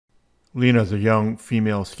Leena is a young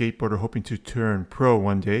female skateboarder hoping to turn pro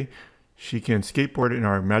one day. She can skateboard in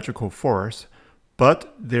our magical forest,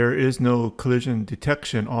 but there is no collision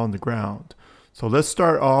detection on the ground. So let's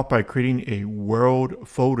start off by creating a world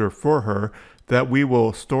folder for her that we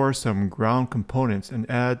will store some ground components and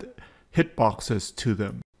add hitboxes to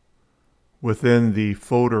them. Within the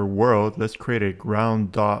folder world, let's create a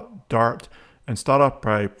ground.dart and start off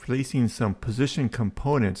by placing some position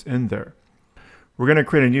components in there. We're going to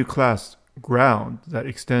create a new class, ground, that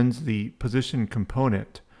extends the position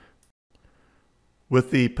component.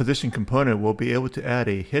 With the position component, we'll be able to add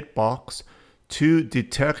a hitbox to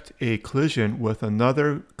detect a collision with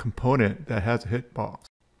another component that has a hitbox.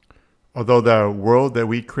 Although the world that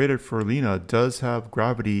we created for Leena does have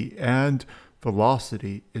gravity and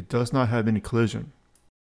velocity, it does not have any collision.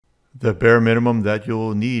 The bare minimum that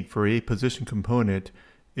you'll need for a position component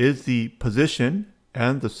is the position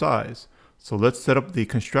and the size. So let's set up the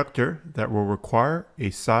constructor that will require a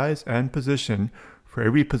size and position for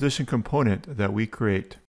every position component that we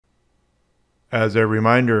create. As a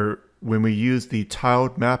reminder, when we use the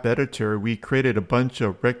tiled map editor, we created a bunch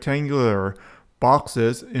of rectangular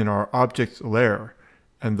boxes in our objects layer,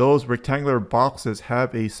 and those rectangular boxes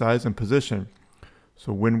have a size and position.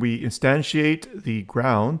 So when we instantiate the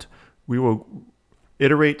ground, we will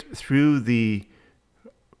iterate through the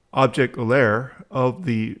object layer of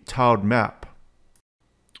the tiled map.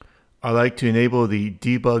 I like to enable the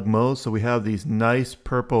debug mode, so we have these nice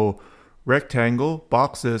purple rectangle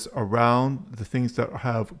boxes around the things that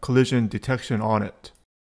have collision detection on it.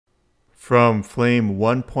 From Flame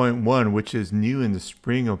 1.1, which is new in the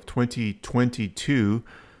spring of 2022,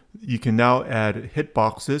 you can now add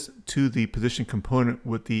hitboxes to the position component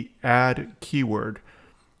with the add keyword.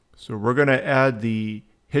 So we're going to add the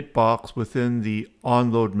hitbox within the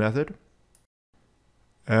onload method.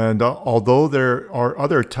 And although there are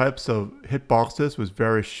other types of hitboxes with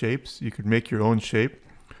various shapes, you could make your own shape.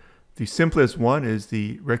 The simplest one is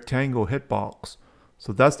the rectangle hitbox.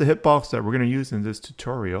 So that's the hitbox that we're going to use in this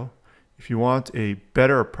tutorial. If you want a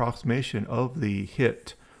better approximation of the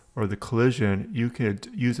hit or the collision, you could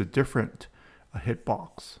use a different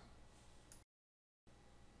hitbox.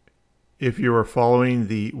 If you are following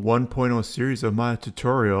the 1.0 series of my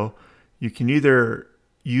tutorial, you can either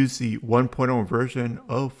use the 1.0 version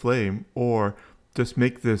of Flame or just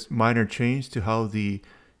make this minor change to how the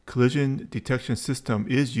collision detection system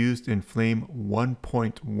is used in Flame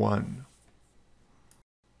 1.1.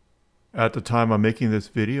 At the time I'm making this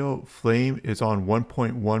video, Flame is on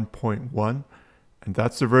 1.1.1, and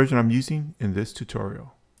that's the version I'm using in this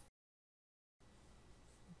tutorial.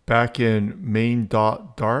 Back in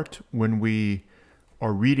main.dart, when we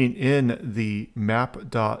are reading in the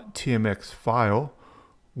map.tmx file,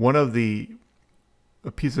 one of the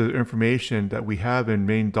pieces of information that we have in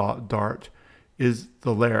main.dart is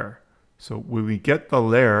the layer. So when we get the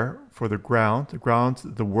layer for the ground's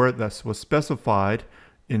the word that was specified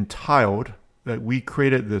in tiled, that we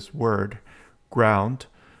created this word, ground.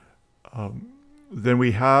 Then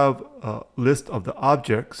we have a list of the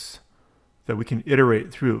objects that we can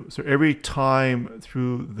iterate through. So every time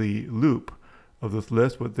through the loop of this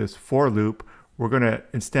list with this for loop, we're going to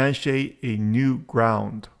instantiate a new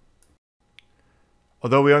ground.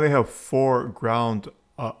 Although we only have 4 ground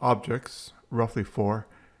objects, roughly 4,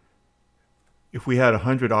 if we had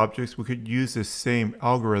 100 objects, we could use this same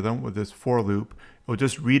algorithm with this for loop. It will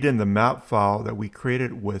just read in the map file that we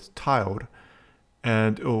created with tiled,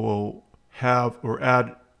 and it will have or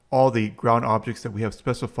add all the ground objects that we have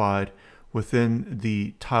specified within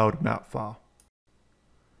the tiled map file.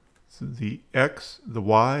 So the X, the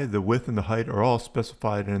Y, the width, and the height are all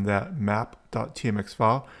specified in that map.tmx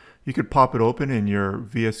file. You could pop it open in your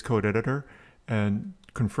VS Code editor and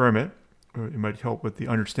confirm it, or it might help with the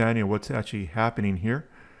understanding of what's actually happening here.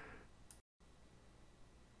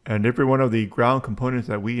 And every one of the ground components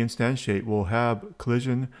that we instantiate will have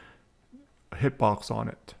collision hitbox on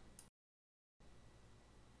it.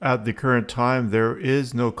 At the current time, there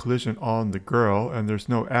is no collision on the girl, and there's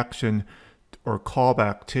no action or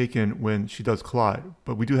callback taken when she does collide.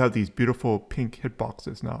 But we do have these beautiful pink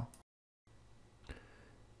hitboxes now.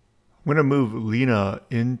 I'm going to move Leena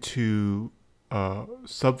into a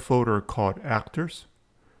subfolder called Actors.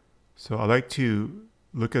 So I like to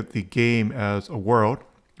look at the game as a world.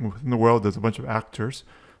 Within the world, there's a bunch of actors.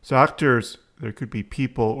 So actors, there could be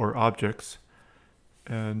people or objects.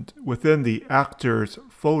 And within the actors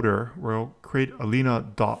folder, we'll create a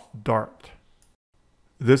Leena.dart.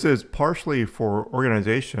 This is partially for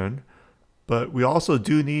organization, but we also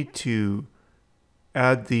do need to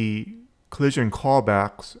add the collision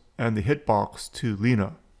callbacks and the hitbox to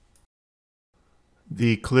Leena.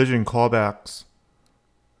 The collision callbacks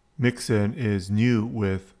mixin is new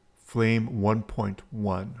with Flame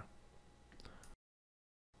 1.1.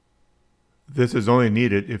 This is only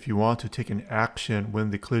needed if you want to take an action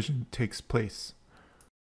when the collision takes place.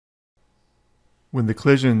 When the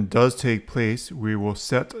collision does take place, we will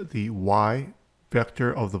set the y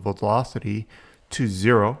vector of the velocity to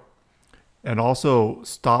 0 and also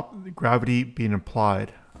stop the gravity being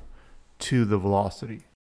applied to the velocity.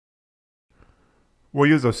 We'll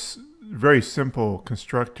use a very simple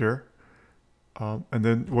constructor and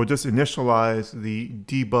then we'll just initialize the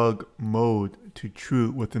debug mode to true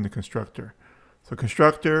within the constructor. So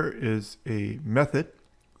constructor is a method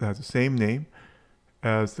that has the same name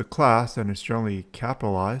as the class and is generally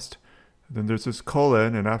capitalized. And then there's this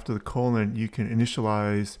colon, and after the colon you can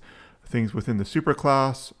initialize things within the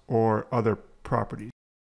superclass or other properties.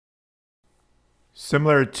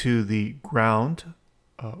 Similar to the ground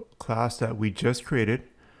class that we just created,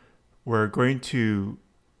 we're going to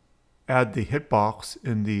add the hitbox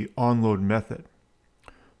in the onload method.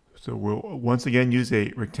 So we'll once again use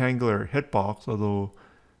a rectangular hitbox, although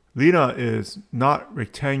Leena is not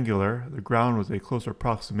rectangular. The ground was a closer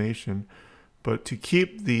approximation. But to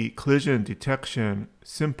keep the collision detection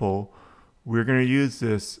simple, we're going to use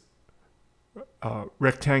this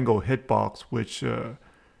rectangle hitbox, which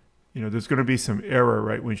there's going to be some error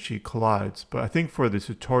right when she collides. But I think for the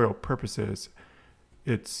tutorial purposes,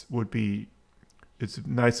 it's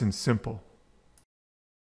nice and simple.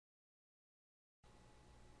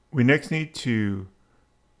 We next need to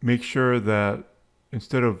make sure that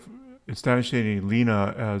instead of instantiating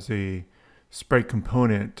Leena as a sprite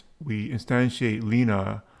component, we instantiate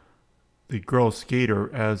Leena, the girl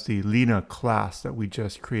skater, as the Leena class that we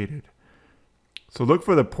just created. So look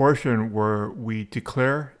for the portion where we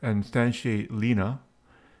declare and instantiate Leena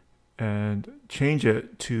and change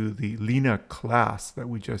it to the Leena class that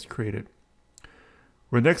we just created.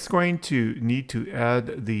 We're next going to need to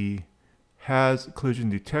add the has collision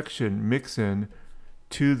detection mixin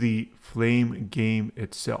to the Flame game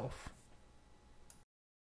itself.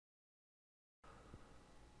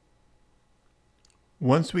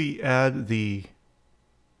 Once we add the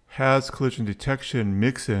has collision detection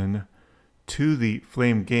mixin to the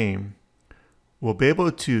Flame game, we'll be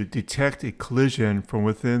able to detect a collision from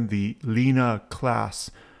within the Leena class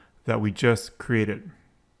that we just created.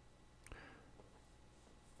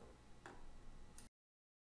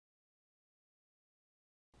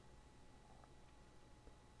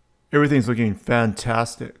 Everything's looking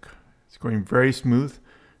fantastic. It's going very smooth.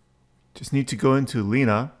 Just need to go into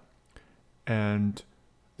Leena, and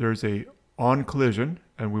there's a on collision,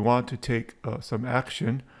 and we want to take some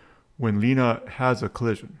action when Leena has a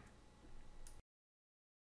collision.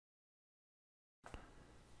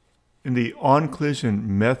 In the on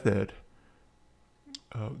collision method,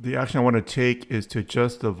 the action I want to take is to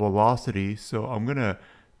adjust the velocity. So I'm going to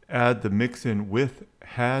add the mixin with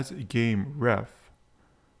has game ref,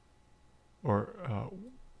 or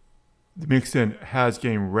the mixin has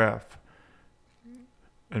game ref,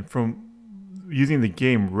 and from using the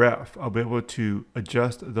game ref, I'll be able to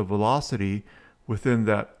adjust the velocity within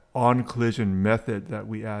that on collision method that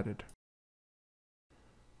we added.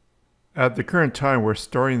 At the current time, we're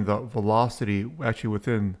storing the velocity actually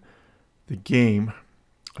within the game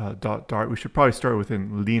 .dart. We should probably start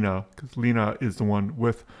within Leena, because Leena is the one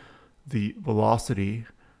with the velocity.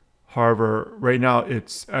 However, right now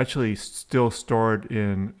it's actually still stored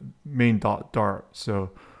in main.dart.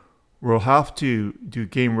 So we'll have to do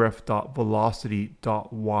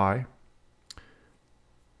gameref.velocity.y,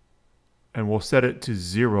 and we'll set it to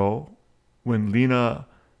 0 when Leena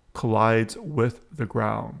collides with the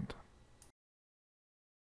ground.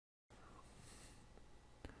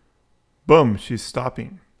 Boom, she's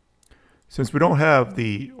stopping. Since we don't have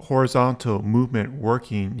the horizontal movement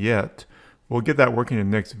working yet, we'll get that working in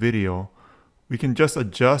the next video. We can just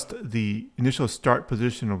adjust the initial start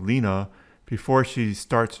position of Leena before she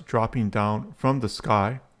starts dropping down from the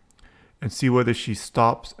sky and see whether she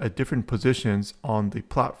stops at different positions on the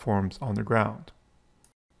platforms on the ground.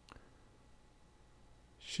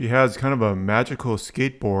 She has kind of a magical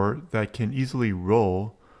skateboard that can easily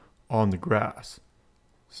roll on the grass.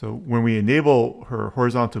 So when we enable her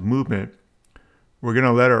horizontal movement, we're going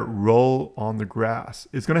to let her roll on the grass.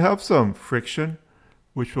 It's going to have some friction,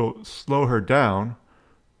 which will slow her down,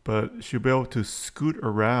 but she'll be able to scoot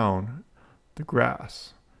around the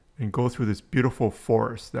grass and go through this beautiful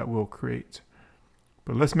forest that we'll create.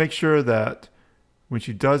 But let's make sure that when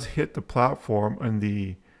she does hit the platform and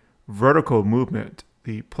the vertical movement,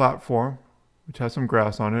 the platform, which has some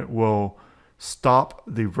grass on it, will stop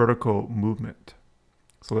the vertical movement.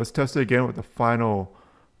 So let's test it again with the final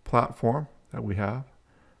platform that we have.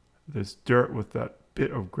 This dirt with that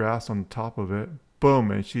bit of grass on top of it.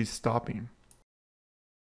 Boom, and she's stopping.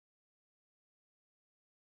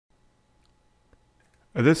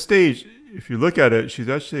 At this stage, if you look at it, she's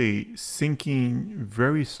actually sinking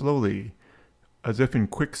very slowly, as if in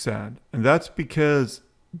quicksand. And that's because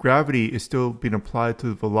gravity is still being applied to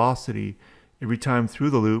the velocity every time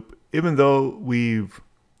through the loop, even though we've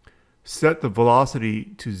set the velocity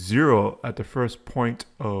to 0 at the first point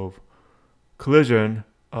of collision.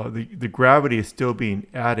 The gravity is still being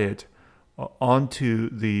added onto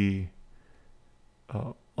the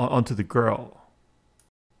girl.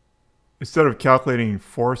 Instead of calculating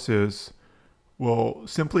forces, we'll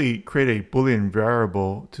simply create a Boolean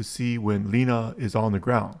variable to see when Leena is on the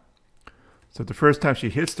ground. So the first time she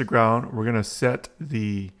hits the ground, we're going to set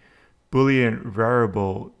the Boolean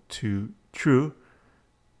variable to true.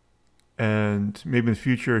 And maybe in the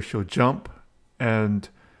future she'll jump, and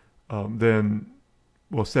then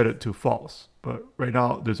we'll set it to false. But right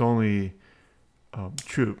now there's only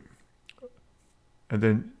true. And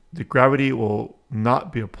then the gravity will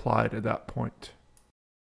not be applied at that point.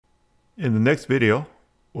 In the next video,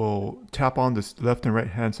 we'll tap on this left and right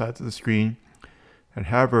hand sides of the screen and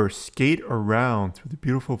have her skate around through the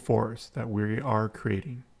beautiful forest that we are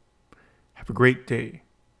creating. Have a great day.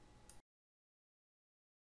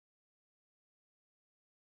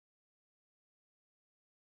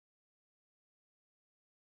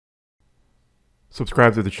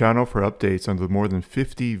 Subscribe to the channel for updates on the more than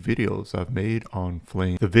 50 videos I've made on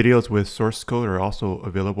Flame. The videos with source code are also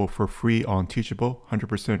available for free on Teachable,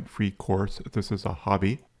 100% free course if this is a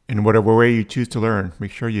hobby. In whatever way you choose to learn,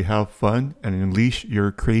 make sure you have fun and unleash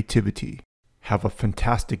your creativity. Have a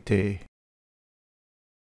fantastic day.